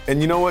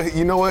 And you know what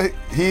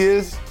he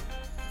is?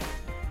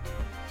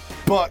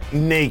 Butt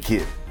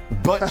naked.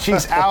 Butt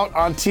cheeks out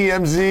on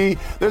TMZ.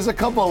 There's a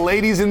couple of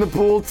ladies in the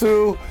pool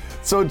too.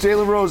 So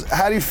Jalen Rose,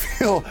 how do you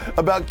feel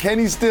about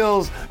Kenny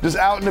Stills just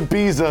out in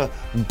Ibiza,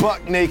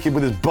 butt naked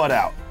with his butt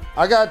out?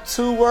 I got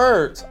 2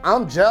 words.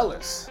 I'm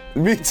jealous.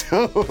 Me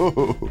too.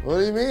 What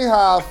do you mean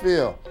how I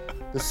feel?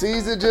 The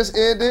season just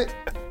ended.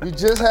 We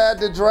just had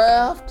the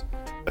draft.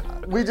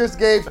 We just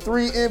gave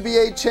 3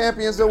 NBA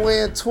champions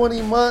away in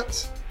 20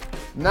 months.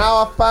 Now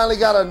I finally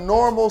got a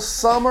normal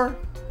summer.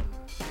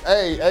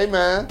 Hey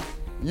man,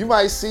 you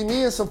might see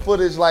me in some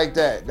footage like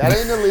that. That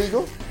ain't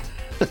illegal.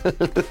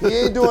 He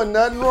ain't doing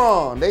nothing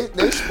wrong. They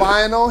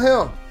spying on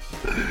him.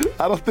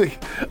 I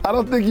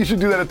don't think you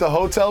should do that at the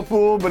hotel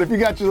pool, but if you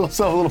got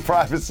yourself a little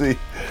privacy,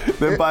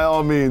 then by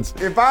all means,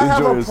 if I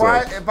enjoy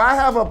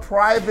have a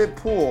private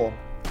pool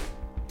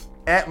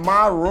at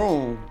my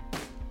room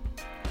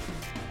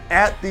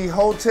at the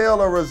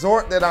hotel or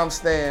resort that I'm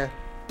staying,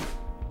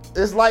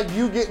 it's like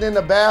you getting in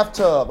the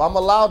bathtub. I'm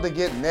allowed to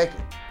get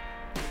naked.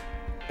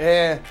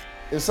 And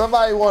if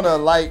somebody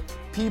wanna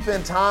peep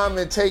in time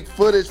and take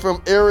footage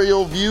from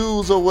aerial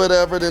views or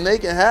whatever, then they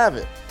can have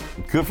it.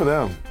 Good for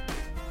them.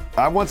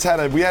 I once had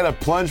a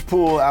plunge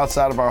pool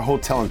outside of our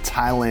hotel in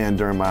Thailand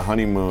during my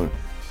honeymoon.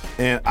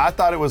 And I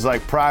thought it was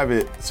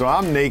private. So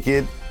I'm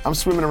naked. I'm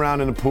swimming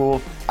around in the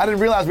pool. I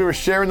didn't realize we were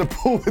sharing the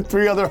pool with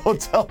 3 other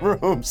hotel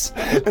rooms.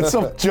 And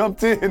so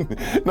jumped in.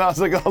 And I was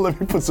like, oh, let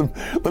me put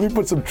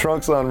some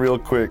trunks on real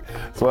quick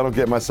so I don't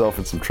get myself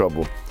in some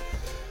trouble.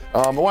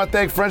 I want to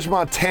thank French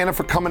Montana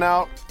for coming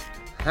out.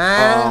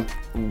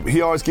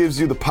 He always gives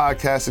you the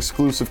podcast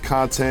exclusive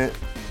content.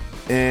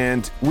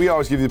 And we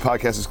always give you the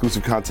podcast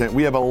exclusive content.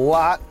 We have a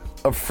lot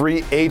of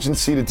free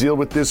agency to deal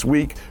with this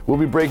week. We'll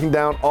be breaking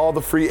down all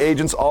the free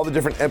agents, all the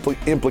different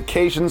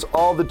implications,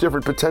 all the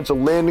different potential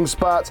landing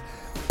spots,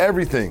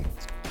 everything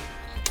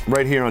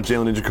right here on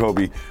Jalen and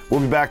Jacoby. We'll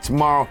be back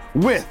tomorrow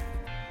with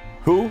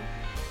who?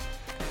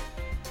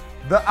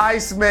 The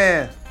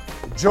Iceman,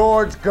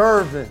 George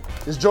Gervin,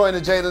 is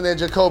joining Jalen and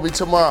Jacoby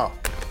tomorrow.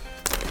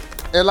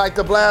 And like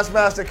the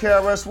Blastmaster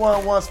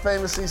KRS-One once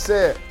famously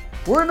said,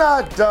 we're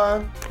not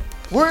done.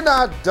 We're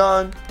not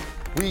done.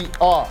 We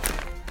are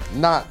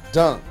not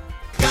done.